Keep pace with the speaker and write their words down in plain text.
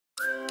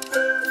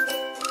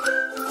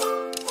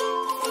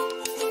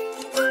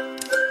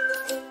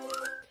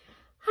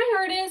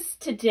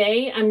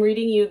Today I'm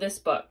reading you this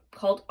book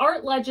called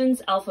Art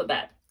Legends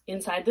Alphabet.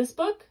 Inside this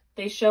book,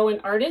 they show an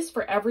artist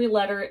for every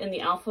letter in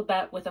the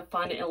alphabet with a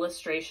fun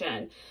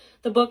illustration.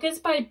 The book is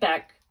by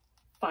Beck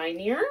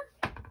Feiner,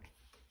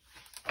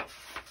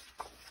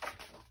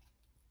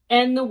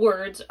 and the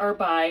words are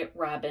by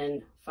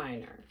Robin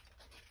Feiner.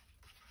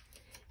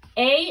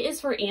 A is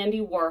for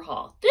Andy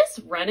Warhol. This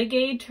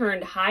renegade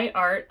turned high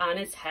art on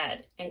its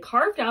head and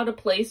carved out a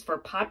place for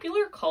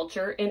popular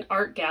culture in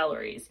art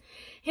galleries.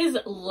 His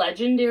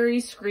legendary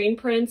screen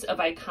prints of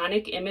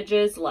iconic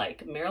images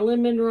like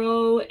Marilyn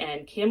Monroe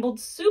and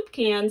Campbell's soup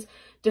cans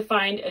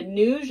defined a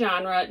new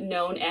genre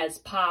known as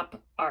pop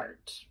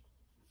art.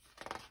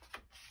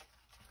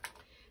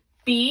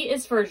 B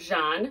is for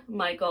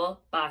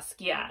Jean-Michel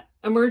Basquiat.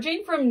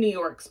 Emerging from New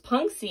York's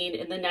punk scene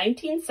in the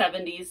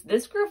 1970s,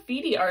 this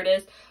graffiti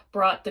artist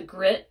brought the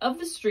grit of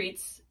the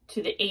streets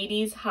to the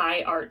 80s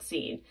high art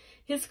scene.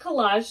 His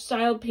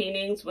collage-styled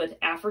paintings with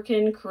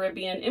African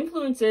Caribbean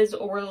influences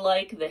were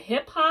like the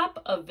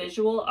hip-hop of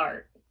visual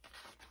art.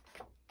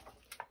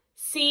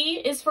 C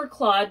is for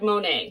Claude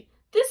Monet.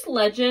 This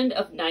legend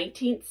of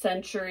 19th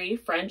century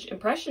French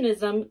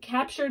Impressionism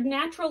captured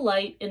natural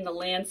light in the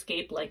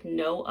landscape like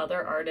no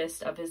other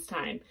artist of his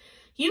time.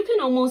 You can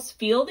almost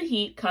feel the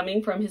heat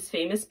coming from his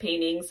famous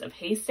paintings of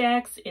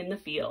haystacks in the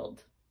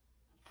field.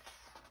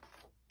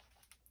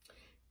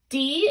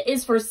 D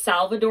is for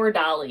Salvador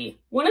Dali,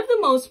 one of the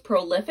most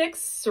prolific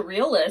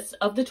surrealists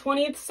of the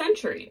 20th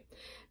century.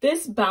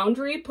 This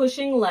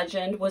boundary-pushing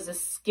legend was a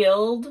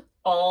skilled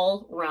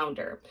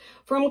all-rounder.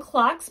 From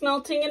clocks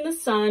melting in the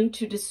sun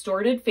to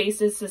distorted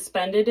faces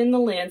suspended in the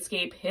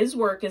landscape, his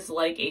work is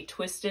like a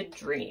twisted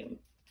dream.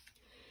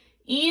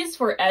 E is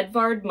for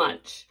Edvard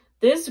Munch.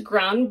 This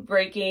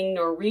groundbreaking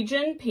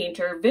Norwegian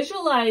painter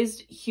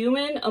visualized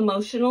human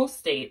emotional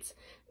states,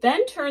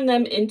 then turned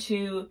them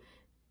into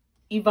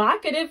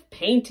evocative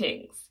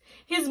paintings.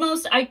 His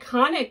most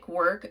iconic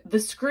work, The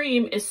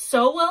Scream, is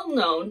so well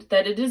known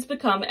that it has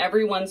become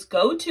everyone's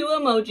go-to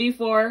emoji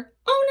for,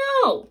 oh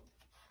no!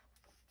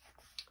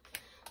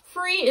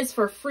 Free is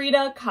for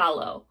Frida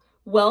Kahlo,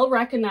 well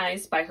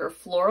recognized by her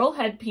floral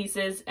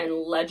headpieces and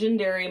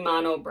legendary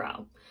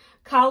monobrow.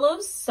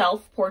 Kahlo's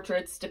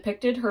self-portraits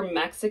depicted her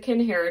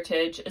Mexican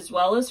heritage as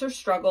well as her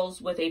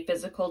struggles with a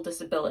physical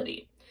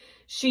disability.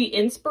 She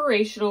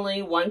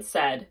inspirationally once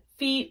said,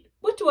 "Feet,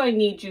 what do I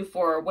need you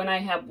for when I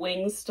have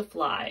wings to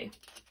fly?"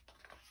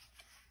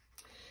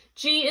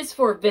 G is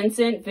for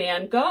Vincent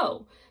van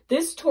Gogh.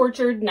 This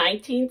tortured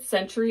 19th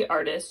century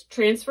artist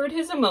transferred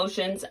his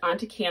emotions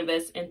onto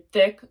canvas in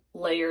thick,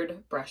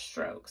 layered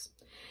brushstrokes.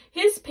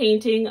 His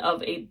painting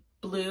of a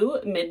blue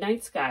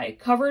midnight sky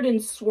covered in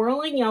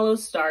swirling yellow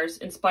stars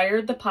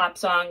inspired the pop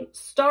song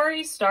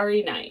Starry,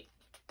 Starry Night.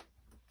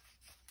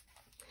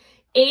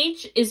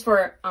 H is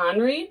for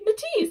Henri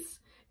Matisse.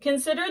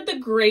 Considered the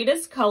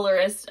greatest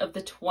colorist of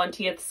the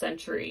 20th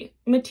century,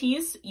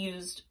 Matisse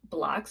used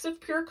blocks of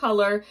pure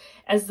color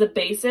as the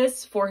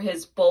basis for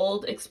his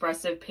bold,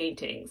 expressive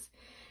paintings.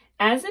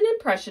 As an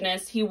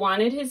impressionist, he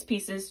wanted his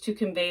pieces to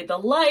convey the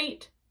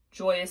light,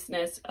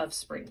 joyousness of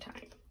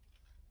springtime.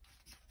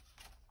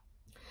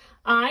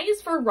 I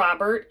is for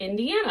Robert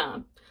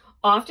Indiana.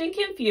 Often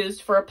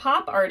confused for a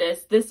pop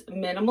artist, this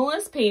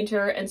minimalist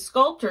painter and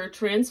sculptor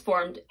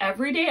transformed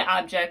everyday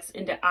objects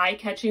into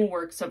eye-catching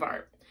works of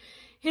art.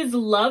 His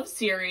love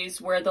series,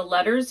 where the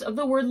letters of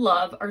the word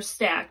love are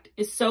stacked,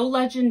 is so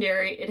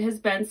legendary it has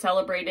been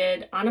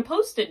celebrated on a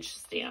postage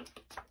stamp.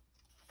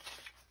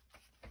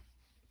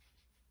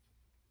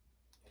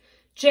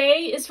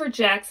 J is for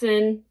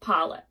Jackson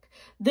Pollock.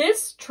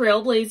 This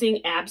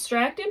trailblazing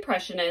abstract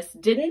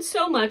impressionist didn't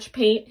so much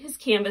paint his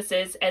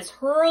canvases as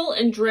hurl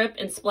and drip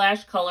and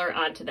splash color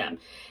onto them.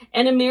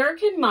 An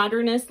American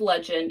modernist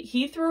legend,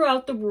 he threw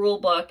out the rule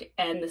book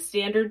and the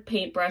standard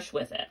paintbrush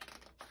with it.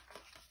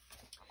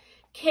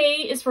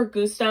 K is for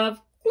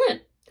Gustav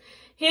Klimt.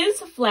 His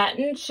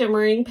flattened,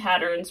 shimmering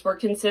patterns were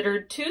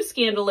considered too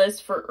scandalous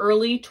for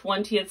early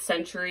 20th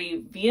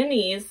century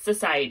Viennese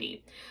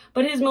society.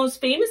 But his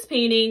most famous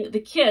painting,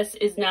 The Kiss,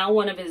 is now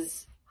one of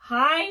his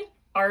high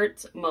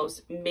art's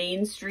most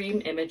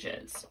mainstream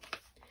images.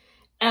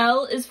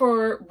 L is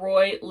for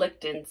Roy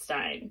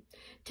Lichtenstein.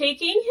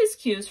 Taking his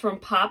cues from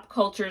pop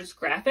culture's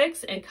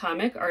graphics and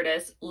comic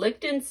artists,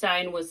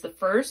 Lichtenstein was the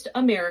first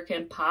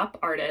American pop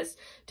artist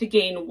to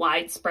gain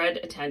widespread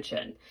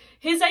attention.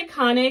 His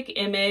iconic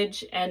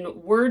image and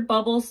word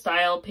bubble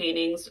style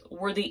paintings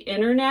were the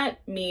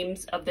internet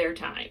memes of their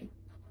time.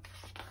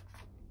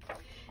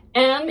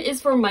 M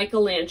is for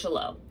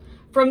Michelangelo.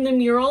 From the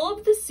mural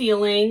of the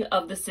ceiling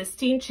of the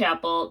Sistine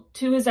Chapel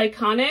to his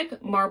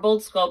iconic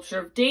marbled sculpture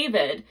of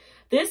David,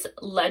 this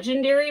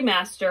legendary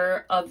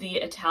master of the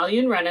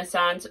Italian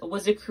Renaissance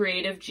was a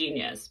creative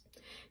genius.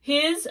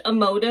 His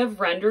emotive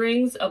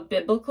renderings of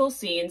biblical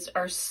scenes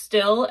are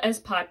still as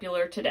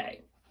popular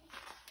today.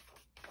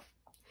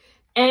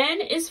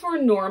 N is for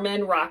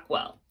Norman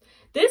Rockwell.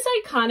 This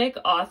iconic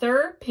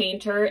author,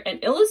 painter,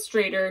 and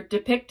illustrator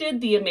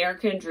depicted the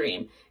American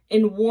dream.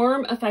 in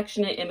warm,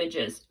 affectionate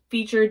images.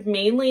 Featured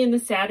mainly in the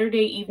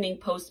Saturday Evening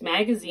Post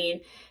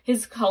magazine,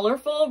 his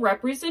colorful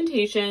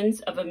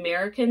representations of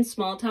American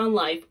small-town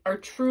life are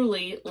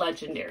truly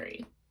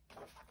legendary.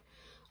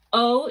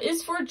 O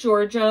is for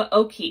Georgia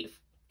O'Keeffe.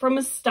 From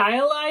a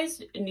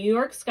stylized New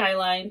York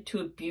skyline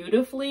to a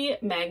beautifully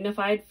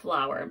magnified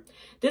flower,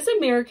 this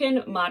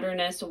American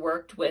modernist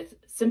worked with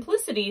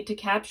simplicity to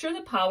capture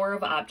the power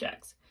of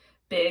objects,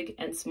 big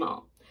and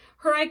small.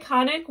 Her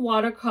iconic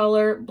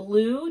watercolor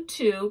Blue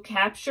 2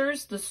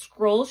 captures the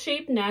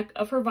scroll-shaped neck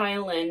of her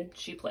violin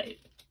she played.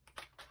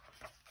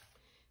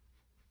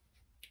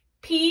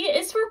 P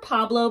is for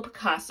Pablo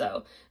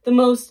Picasso, the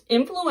most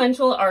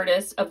influential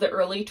artist of the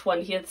early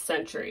 20th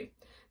century.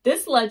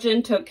 This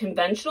legend took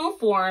conventional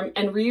form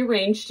and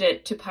rearranged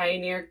it to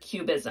pioneer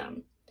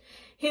Cubism.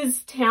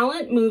 His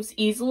talent moves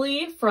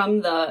easily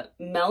from the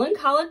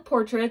melancholic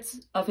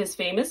portraits of his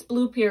famous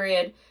Blue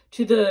period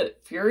to the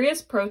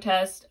furious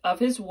protest of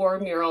his war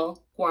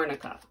mural,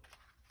 Guernica.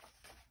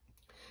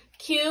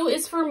 Q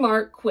is for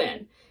Mark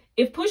Quinn.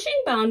 If pushing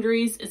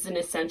boundaries is an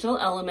essential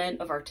element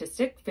of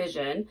artistic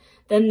vision,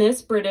 then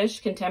this British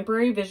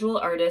contemporary visual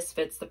artist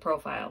fits the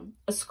profile.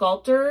 A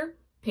sculptor,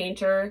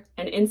 painter,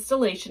 and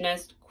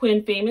installationist,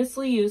 Quinn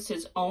famously used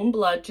his own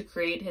blood to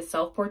create his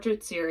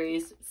self-portrait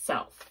series,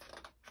 Self.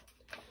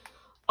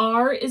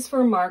 R is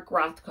for Mark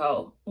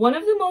Rothko, one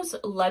of the most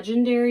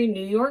legendary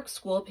New York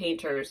school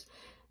painters.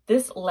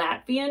 This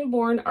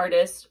Latvian-born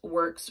artist's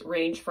works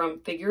range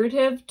from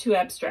figurative to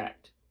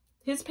abstract.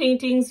 His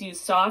paintings use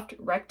soft,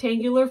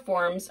 rectangular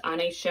forms on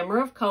a shimmer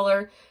of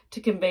color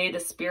to convey the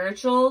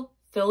spiritual,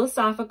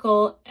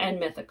 philosophical, and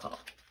mythical.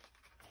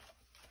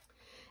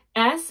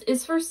 S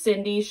is for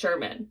Cindy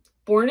Sherman.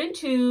 Born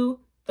into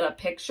the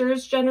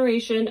pictures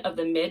generation of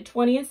the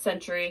mid-20th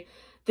century,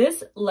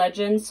 this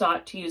legend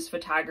sought to use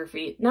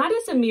photography not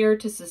as a mirror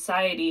to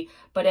society,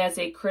 but as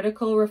a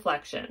critical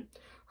reflection.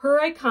 Her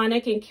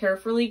iconic and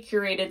carefully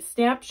curated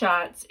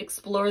snapshots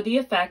explore the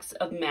effects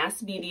of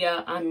mass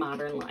media on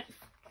modern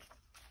life.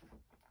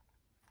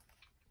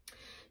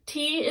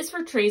 T is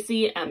for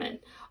Tracy Emin,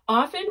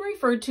 often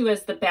referred to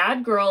as the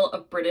bad girl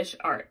of British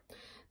art.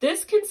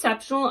 This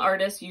conceptual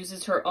artist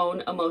uses her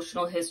own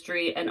emotional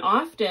history and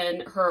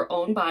often her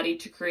own body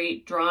to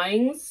create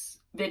drawings,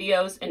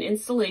 videos, and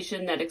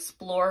installation that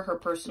explore her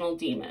personal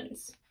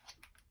demons.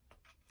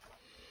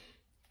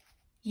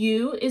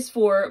 U is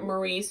for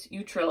Maurice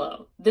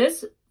Utrillo.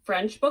 This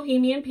French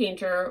bohemian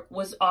painter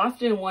was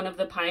often one of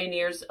the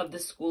pioneers of the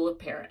School of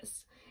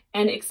Paris.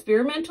 An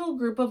experimental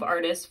group of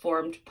artists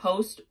formed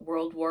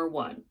post-World War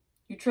I.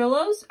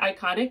 Utrillo's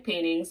iconic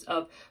paintings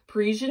of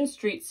Parisian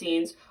street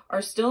scenes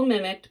are still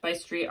mimicked by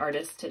street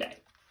artists today.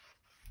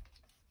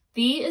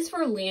 V is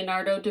for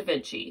Leonardo da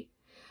Vinci.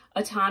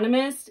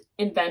 Autonomous,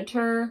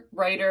 inventor,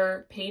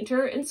 writer,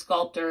 painter, and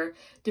sculptor,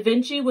 Da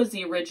Vinci was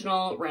the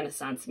original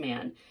Renaissance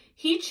man.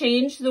 He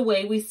changed the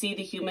way we see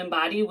the human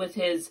body with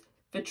his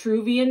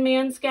Vitruvian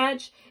Man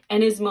sketch,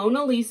 and his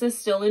Mona Lisa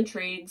still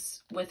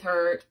intrigues with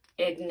her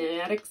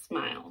enigmatic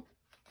smile.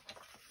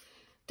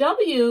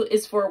 W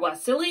is for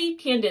Wassily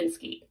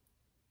Kandinsky.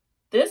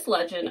 This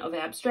legend of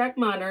abstract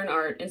modern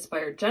art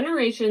inspired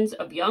generations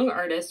of young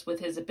artists with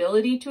his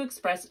ability to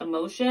express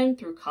emotion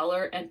through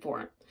color and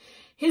form.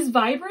 His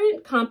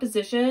vibrant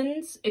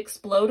compositions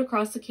explode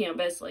across the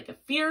canvas like a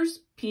fierce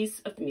piece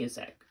of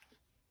music.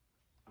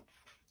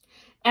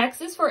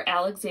 X is for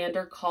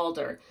Alexander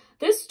Calder.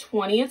 This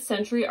 20th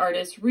century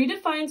artist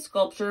redefined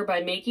sculpture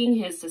by making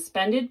his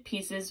suspended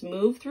pieces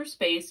move through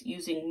space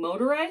using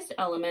motorized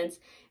elements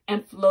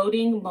and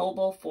floating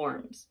mobile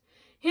forms.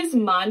 His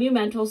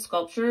monumental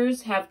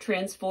sculptures have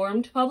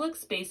transformed public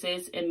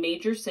spaces in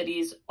major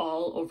cities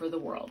all over the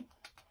world.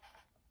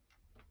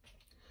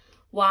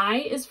 Y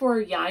is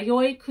for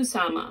Yayoi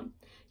Kusama.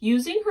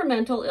 Using her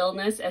mental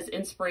illness as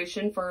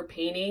inspiration for her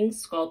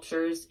paintings,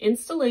 sculptures,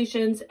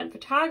 installations, and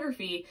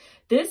photography,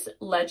 this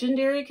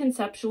legendary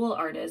conceptual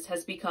artist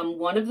has become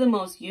one of the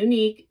most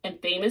unique and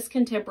famous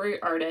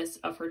contemporary artists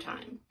of her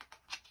time.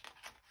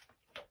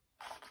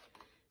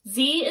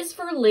 Z is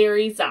for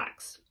Larry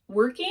Zaks.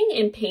 Working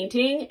in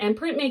painting and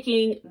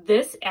printmaking,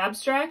 this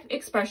abstract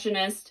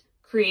expressionist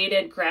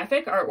created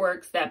graphic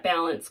artworks that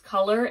balance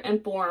color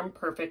and form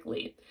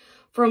perfectly.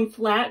 From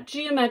flat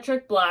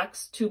geometric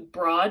blocks to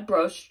broad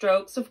brush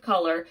strokes of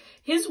color,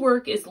 his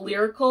work is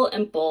lyrical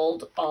and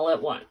bold all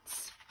at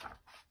once.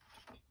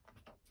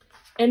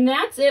 And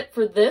that's it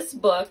for this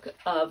book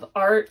of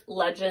Art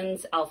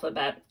Legends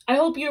Alphabet. I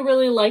hope you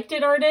really liked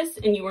it, artists,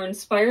 and you were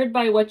inspired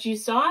by what you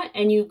saw,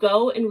 and you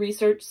go and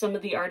research some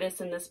of the artists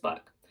in this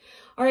book.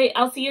 All right,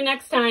 I'll see you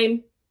next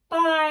time.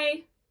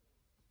 Bye.